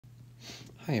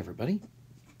Hi everybody.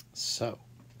 So,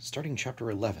 starting chapter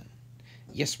 11.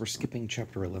 Yes, we're skipping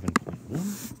chapter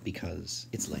 11.1 because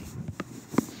it's lame.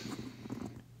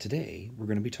 Today, we're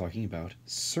going to be talking about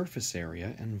surface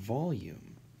area and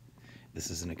volume.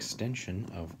 This is an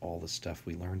extension of all the stuff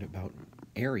we learned about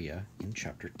area in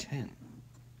chapter 10.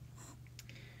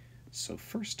 So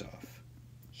first off,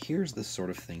 here's the sort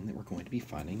of thing that we're going to be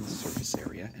finding the surface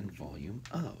area and volume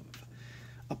of.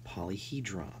 A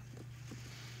polyhedron.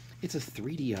 It's a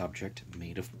 3D object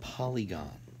made of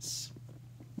polygons.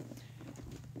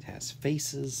 It has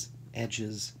faces,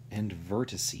 edges, and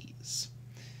vertices.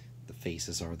 The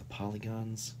faces are the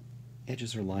polygons,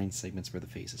 edges are line segments where the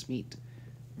faces meet.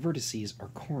 Vertices are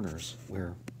corners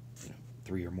where,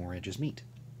 three or more edges meet.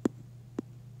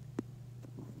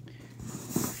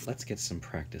 Let's get some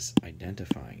practice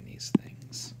identifying these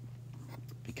things,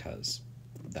 because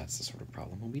that's the sort of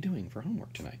problem we'll be doing for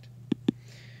homework tonight.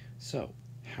 So,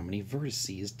 how many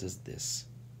vertices does this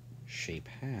shape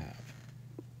have?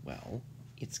 Well,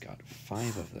 it's got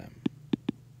 5 of them.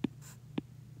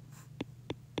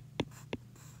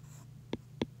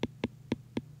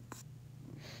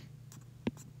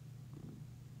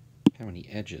 How many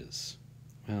edges?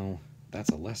 Well, that's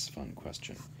a less fun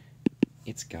question.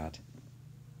 It's got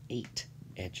 8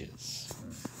 edges.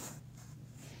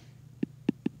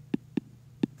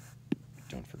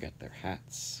 Don't forget their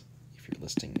hats if you're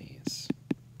listing these.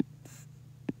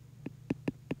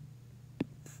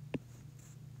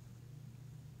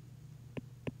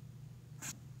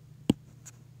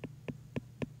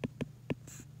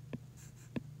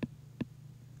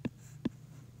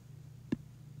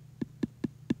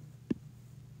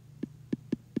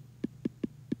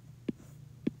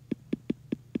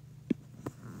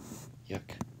 Yuck.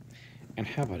 And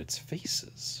how about its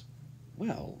faces?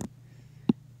 Well,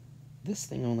 this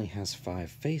thing only has 5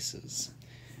 faces,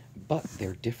 but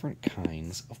they're different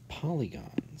kinds of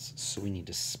polygons, so we need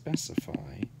to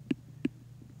specify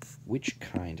which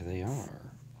kind they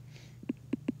are.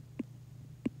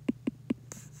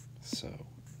 So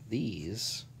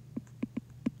these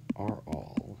are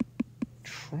all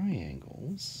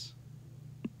triangles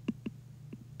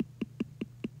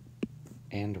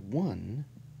and one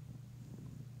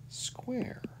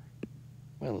square.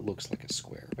 Well, it looks like a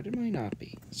square, but it might not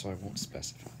be, so I won't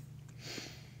specify.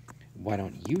 Why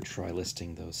don't you try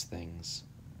listing those things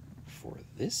for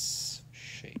this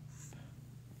shape?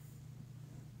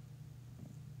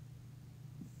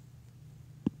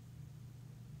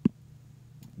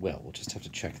 Well, we'll just have to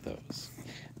check those.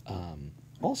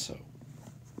 Also,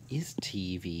 is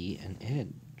TV an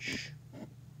edge?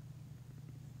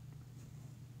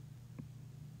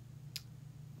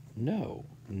 No,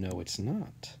 it's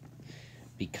not.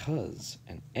 Because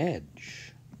an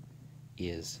edge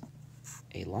is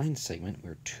a line segment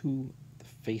where two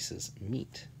faces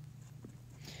meet.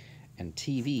 And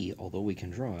TV, although we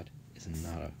can draw it,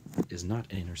 is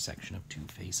not an intersection of two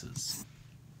faces.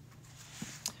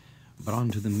 But on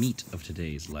to the meat of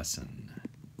today's lesson.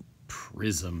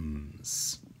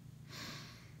 Prisms.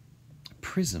 A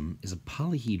prism is a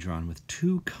polyhedron with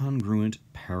 2 congruent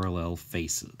parallel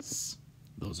faces.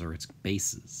 Those are its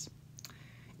bases.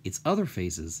 Its other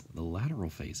faces, the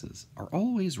lateral faces, are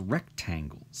always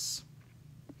rectangles.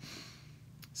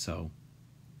 So,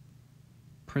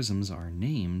 prisms are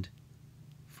named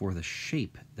for the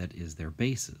shape that is their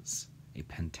bases. A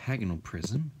pentagonal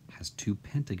prism has 2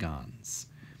 pentagons,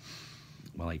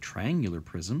 while a triangular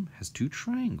prism has 2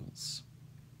 triangles.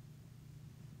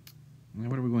 Now,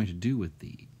 what are we going to do with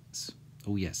these?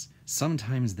 Oh yes,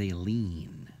 sometimes they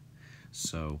lean.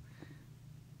 So,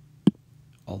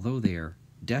 although they are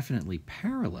definitely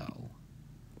parallel,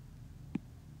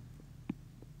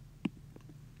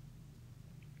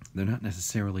 they're not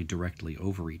necessarily directly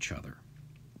over each other.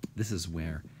 This is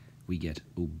where we get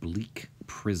oblique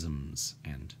prisms,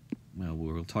 and, well,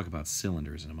 we'll talk about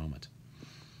cylinders in a moment.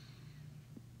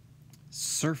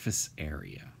 Surface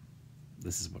area.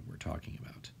 This is what we're talking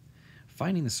about.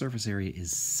 Finding the surface area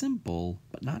is simple,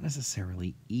 but not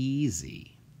necessarily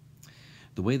easy.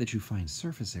 The way that you find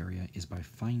surface area is by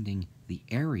finding the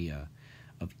area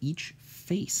of each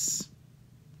face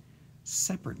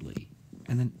separately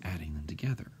and then adding them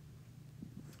together.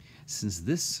 Since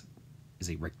this is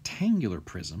a rectangular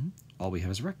prism, all we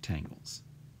have is rectangles.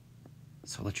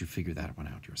 So I'll let you figure that one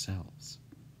out yourselves.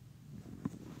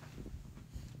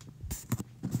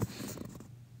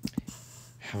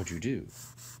 How'd you do?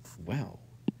 Well,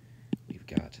 we've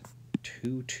got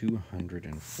 2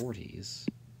 240s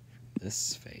from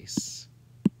this face.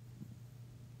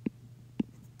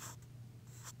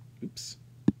 Oops.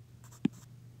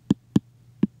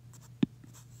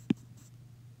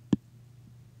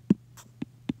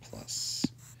 plus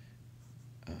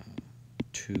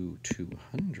 2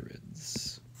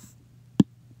 200s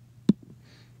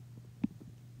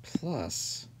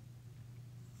plus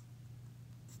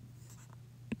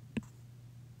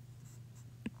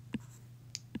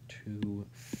 2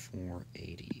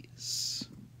 480s.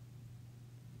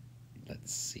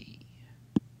 Let's see.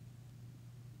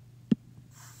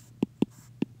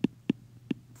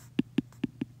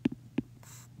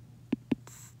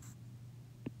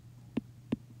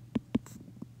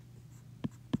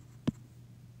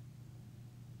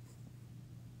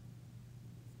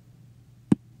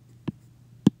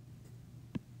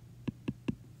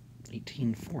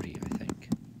 $18.40, I think.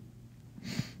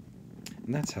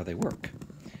 And that's how they work.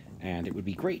 And it would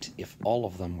be great if all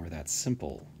of them were that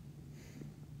simple.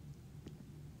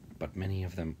 But many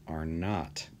of them are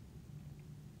not.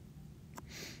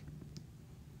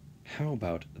 How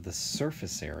about the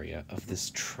surface area of this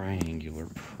triangular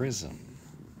prism?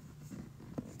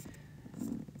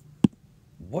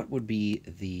 What would be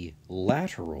the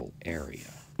lateral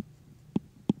area?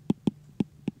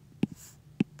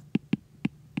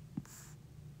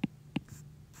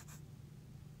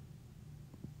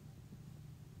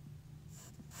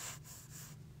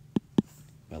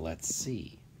 Well, let's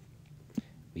see.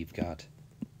 We've got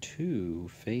two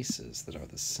faces that are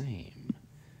the same,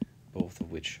 both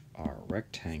of which are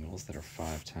rectangles that are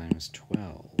 5 times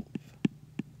 12.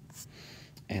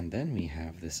 And then we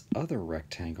have this other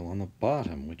rectangle on the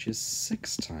bottom, which is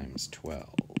 6 times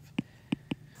 12.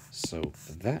 So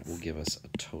that will give us a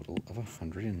total of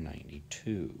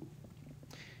 192.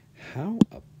 How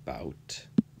about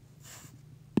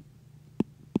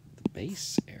the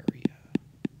base area?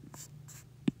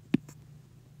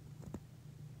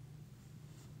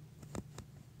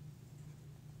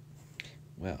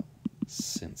 Well,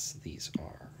 since these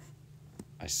are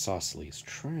isosceles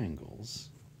triangles,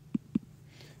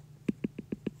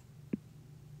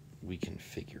 we can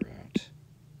figure out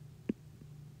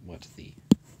what the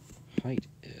height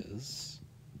is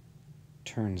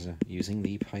using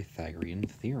the Pythagorean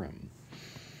theorem,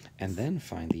 and then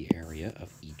find the area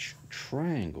of each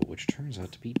triangle, which turns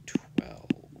out to be 12.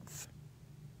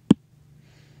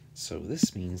 So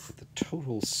this means that the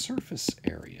total surface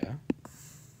area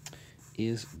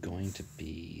is going to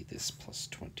be this plus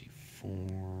 24,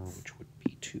 which would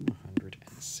be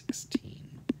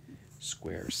 216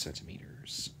 square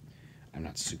centimeters. I'm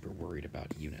not super worried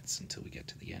about units until we get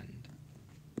to the end.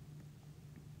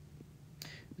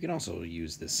 We can also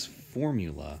use this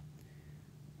formula,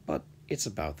 but it's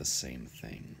about the same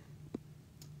thing.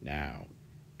 Now,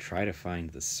 try to find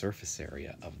the surface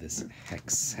area of this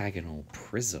hexagonal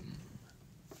prism.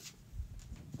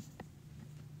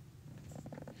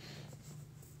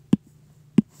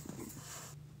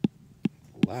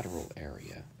 Lateral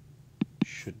area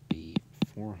should be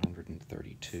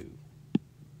 432.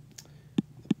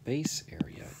 The base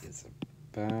area is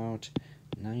about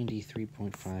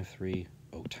 93.53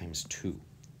 times 2,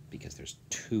 because there's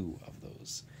 2 of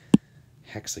those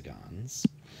hexagons,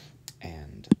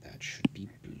 and that should be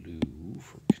blue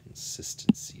for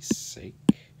consistency's sake.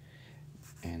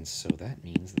 And so that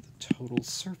means that the total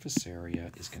surface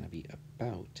area is going to be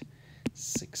about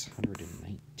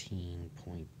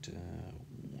 619.1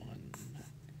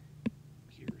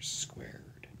 meters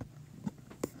squared.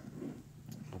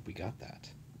 Hope we got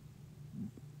that.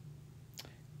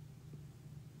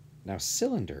 Now,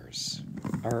 cylinders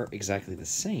are exactly the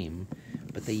same,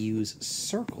 but they use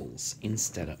circles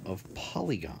instead of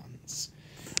polygons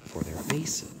for their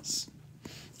bases,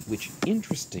 which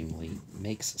interestingly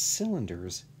makes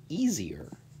cylinders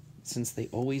easier since they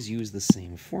always use the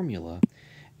same formula,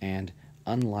 and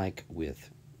unlike with,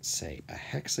 say, a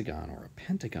hexagon or a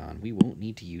pentagon, we won't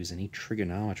need to use any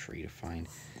trigonometry to find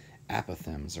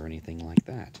apophthegms or anything like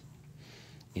that.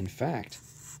 In fact,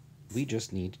 we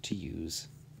just need to use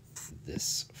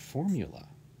this formula.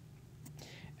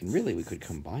 And really, we could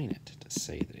combine it to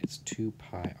say that it's 2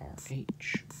 pi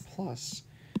RH plus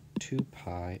 2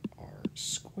 pi r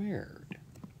squared.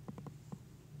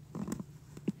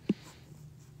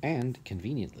 And,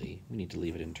 conveniently, we need to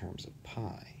leave it in terms of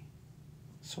pi.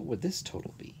 So what would this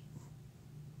total be?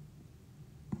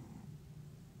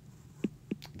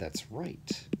 That's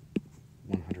right.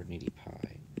 180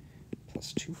 pi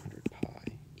plus 200 pi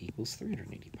equals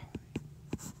 380 pi.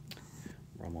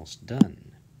 We're almost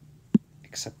done.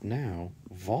 Except now,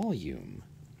 volume.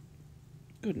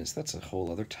 Goodness, that's a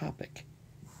whole other topic.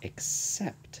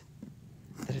 Except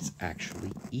that it's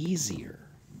actually easier.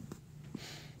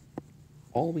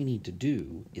 All we need to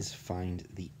do is find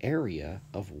the area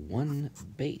of one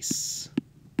base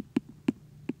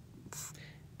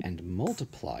and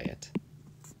multiply it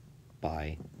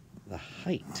by the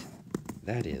height,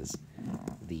 that is,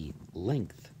 the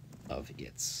length of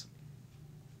its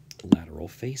lateral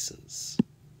faces.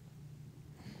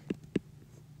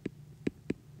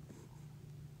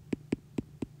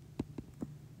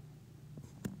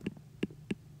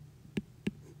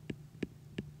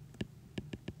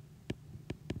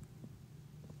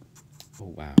 Oh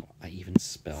wow, I even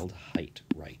spelled height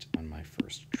right on my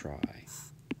first try.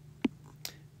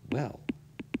 Well,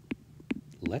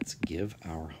 let's give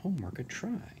our homework a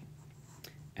try,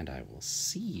 and I will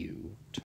see you tomorrow.